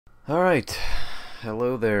Alright,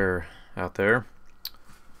 hello there, out there.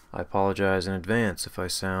 I apologize in advance if I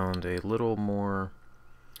sound a little more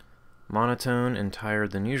monotone and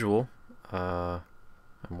tired than usual. I'm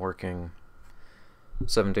working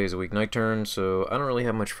 7 days a week night turn, so I don't really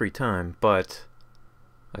have much free time, but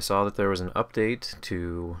I saw that there was an update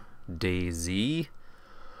to DayZ,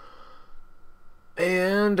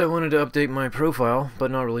 and I wanted to update my profile,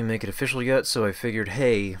 but not really make it official yet, so I figured,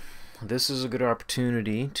 hey, this is a good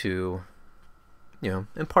opportunity to,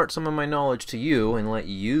 impart some of my knowledge to you and let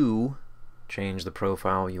you change the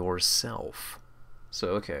profile yourself. So,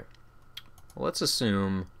 okay, let's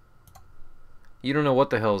assume you don't know what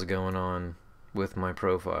the hell's going on with my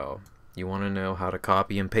profile. You want to know how to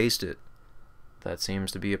copy and paste it. That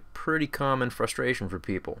seems to be a pretty common frustration for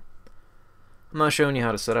people. I'm not showing you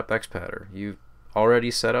how to set up Xpadder. You've already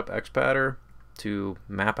set up Xpadder to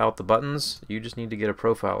map out the buttons. You just need to get a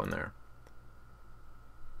profile in there.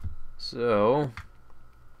 So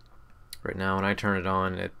right now when I turn it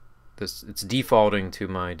on, it's defaulting to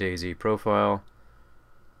my DayZ profile.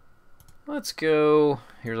 Let's go.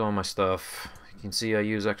 Here's all my stuff. You can see I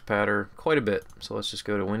use Xpadder quite a bit, so let's just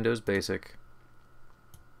go to Windows Basic.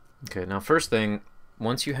 Okay, now first thing,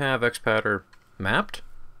 once you have Xpadder mapped,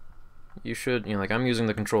 you should, like I'm using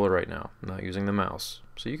the controller right now, I'm not using the mouse.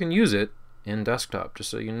 So you can use it in desktop, just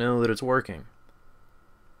so you know that it's working.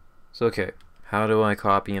 So okay, how do I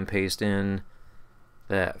copy and paste in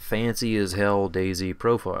that fancy as hell DayZ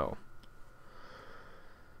profile?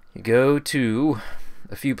 You go to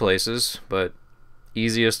a few places, but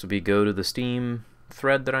easiest would be go to the Steam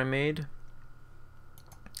thread that I made.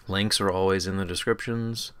 Links are always in the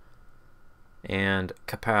descriptions. And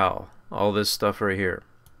kapow, all this stuff right here.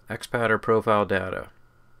 Xpadder profile data.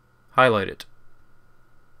 Highlight it.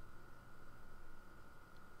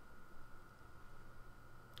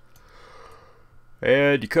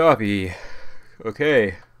 And you copy.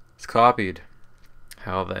 Okay, it's copied.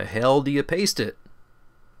 How the hell do you paste it?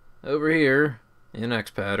 Over here in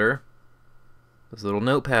Xpadder, this little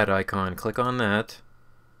notepad icon, click on that.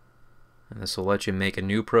 And this will let you make a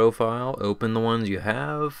new profile, open the ones you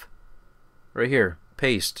have. Right here,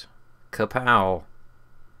 paste. Kapow.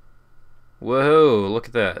 Whoa, look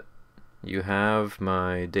at that. You have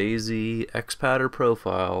my DayZ Xpadder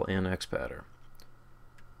profile in Xpadder.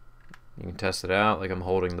 You can test it out, like I'm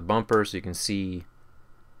holding the bumper so you can see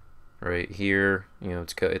right here,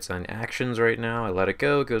 it's on actions right now. I let it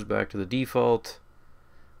go, it goes back to the default.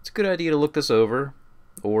 It's a good idea to look this over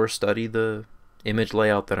or study the image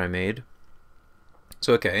layout that I made.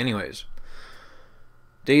 So okay, anyways,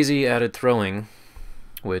 DayZ added throwing,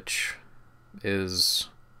 which is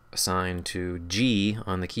assigned to G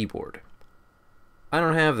on the keyboard. I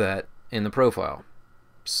don't have that in the profile.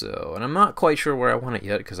 So, and I'm not quite sure where I want it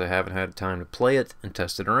yet because I haven't had time to play it and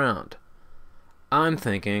test it around. I'm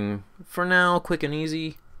thinking, for now, quick and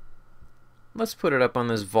easy, let's put it up on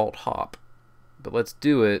this vault hop. But let's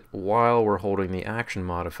do it while we're holding the action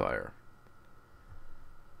modifier.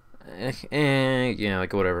 Yeah,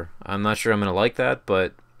 like whatever. I'm not sure I'm going to like that,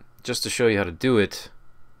 but just to show you how to do it,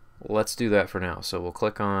 let's do that for now. So we'll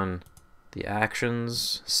click on the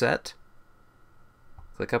actions set,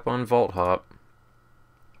 click up on vault hop.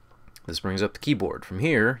 This brings up the keyboard. From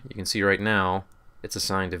here, you can see right now it's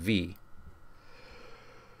assigned to V.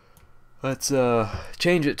 Let's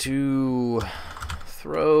change it to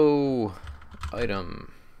throw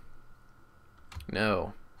item.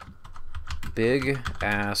 No. Big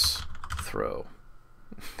ass throw.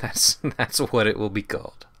 That's what it will be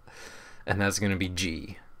called. And that's going to be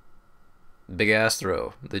G. Big ass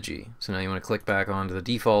throw, the G. So now you want to click back onto the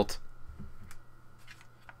default.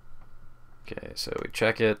 Okay, so we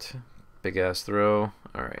check it. Big ass throw.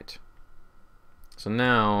 Alright. So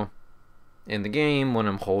now, in the game, when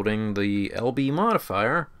I'm holding the LB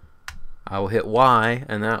modifier, I will hit Y,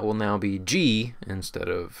 and that will now be G instead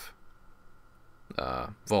of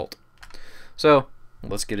Volt. So,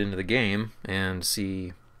 let's get into the game and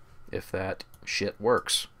see if that shit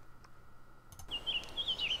works.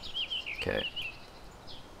 Okay.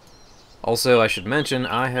 Also, I should mention,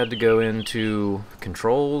 I had to go into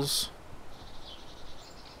controls,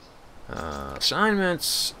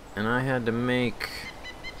 assignments, and I had to make,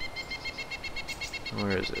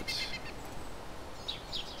 where is it?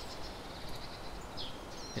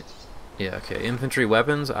 Yeah, okay, infantry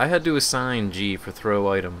weapons. I had to assign G for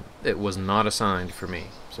throw item. It was not assigned for me,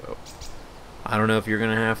 so I don't know if you're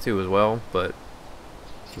gonna have to as well, but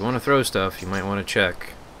if you want to throw stuff, you might want to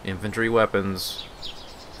check infantry weapons,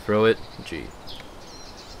 throw it, G.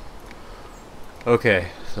 Okay,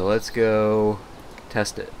 so let's go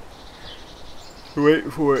test it.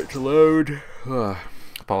 Wait for it to load.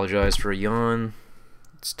 Apologize for a yawn.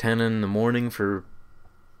 It's 10 in the morning for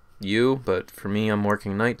you, but for me, I'm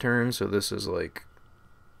working night turn, so this is like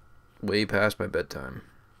way past my bedtime.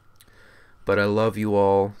 But I love you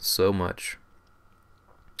all so much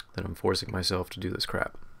that I'm forcing myself to do this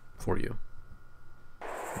crap for you.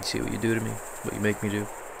 You see what you do to me? What you make me do?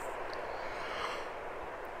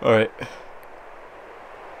 Alright.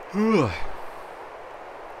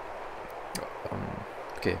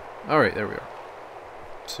 Okay. Alright, there we are.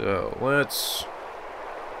 So, let's...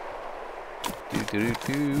 Okay,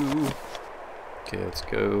 let's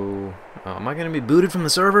go... am I going to be booted from the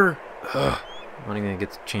server? Ugh. I'm not even going to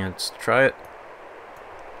get the chance to try it.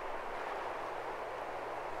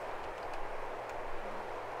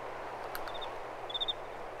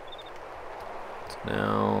 So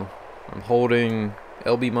now, I'm holding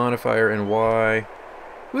LB modifier and Y.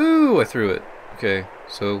 Woo! I threw it. Okay,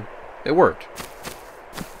 so it worked.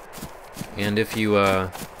 And if you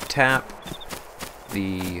tap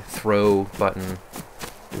the throw button,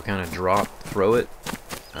 you kind of throw it.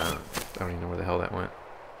 I don't even know where the hell that went.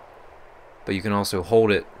 But you can also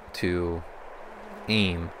hold it to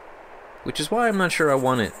aim, which is why I'm not sure I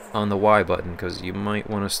want it on the Y button, because you might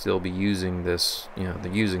want to still be using this, you know,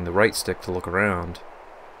 using the right stick to look around.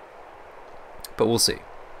 But we'll see.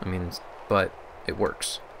 I mean, but it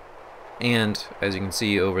works. And as you can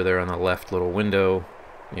see over there on the left little window,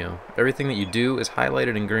 you know, everything that you do is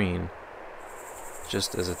highlighted in green,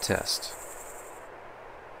 just as a test.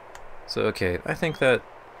 So okay, I think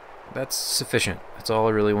that's sufficient. That's all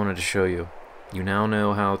I really wanted to show you. You now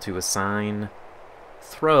know how to assign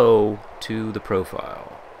throw to the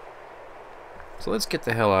profile. So let's get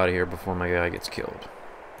the hell out of here before my guy gets killed.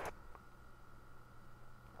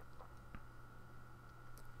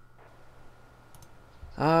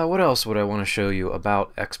 What else would I want to show you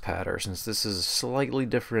about Xpadder, since this is slightly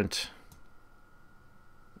different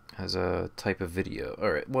as a type of video?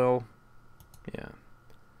 Alright, well, yeah.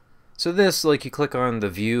 So this, like, you click on the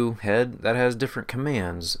view head, that has different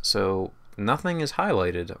commands, so nothing is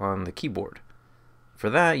highlighted on the keyboard. For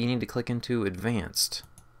that, you need to click into advanced.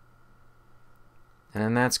 And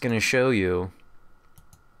then that's going to show you,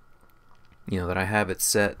 you know, that I have it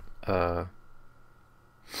set,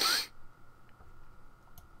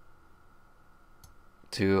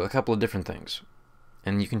 to a couple of different things.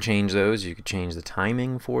 And you can change those. You could change the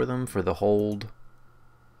timing for them, for the hold.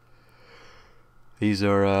 These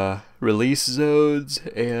are release zones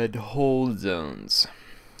and hold zones.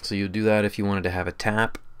 So you do that if you wanted to have a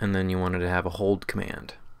tap and then you wanted to have a hold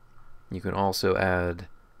command. You can also add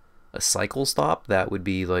a cycle stop. That would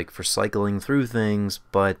be like for cycling through things,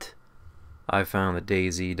 but I found that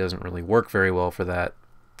DayZ doesn't really work very well for that,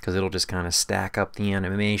 because it'll just kind of stack up the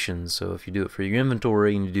animations. So if you do it for your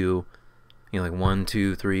inventory and you do, you know, like 1,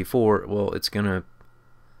 2, 3, 4, well, it's gonna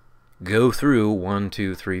go through 1,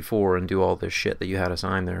 2, 3, 4 and do all this shit that you had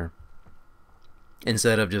assigned there,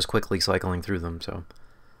 instead of just quickly cycling through them. So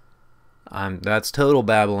that's total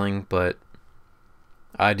babbling, but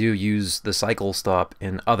I do use the cycle stop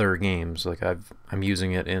in other games. Like I'm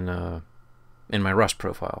using it in my Rust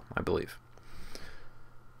profile, I believe.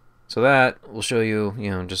 So that will show you, you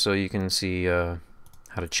know, just so you can see how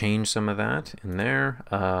to change some of that in there.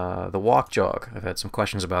 The walk jog, I've had some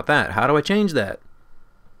questions about that. How do I change that?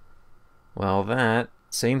 Well, that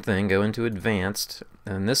same thing, go into advanced,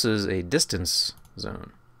 and this is a distance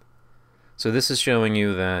zone. So this is showing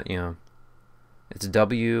you that, you know, it's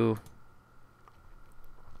W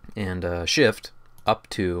and shift up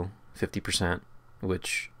to 50%,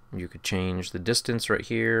 which you could change the distance right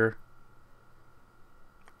here.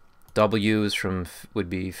 W is would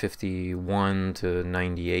be 51 to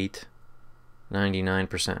 98.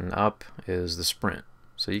 99% and up is the sprint.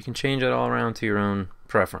 So you can change it all around to your own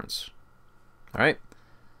preference. Alright?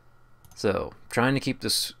 So, trying to keep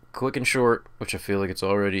this quick and short, which I feel like it's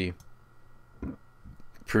already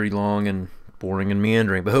pretty long and boring and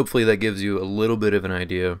meandering, but hopefully that gives you a little bit of an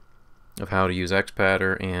idea of how to use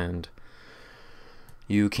Xpadder. And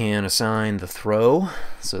you can assign the throw,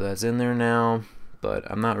 so that's in there now. But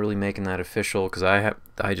I'm not really making that official because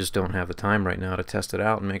I just don't have the time right now to test it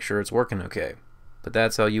out and make sure it's working okay. But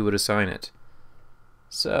that's how you would assign it.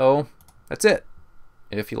 So that's it.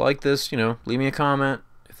 If you like this, you know, leave me a comment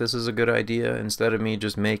if this is a good idea. Instead of me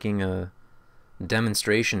just making a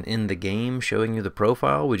demonstration in the game showing you the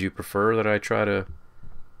profile, would you prefer that I try to,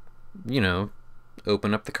 you know,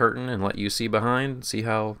 open up the curtain and let you see behind, see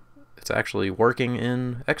how it's actually working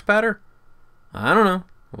in Xpadder? I don't know.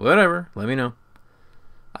 Whatever. Let me know.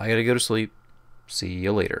 I gotta go to sleep. See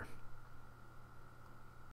you later.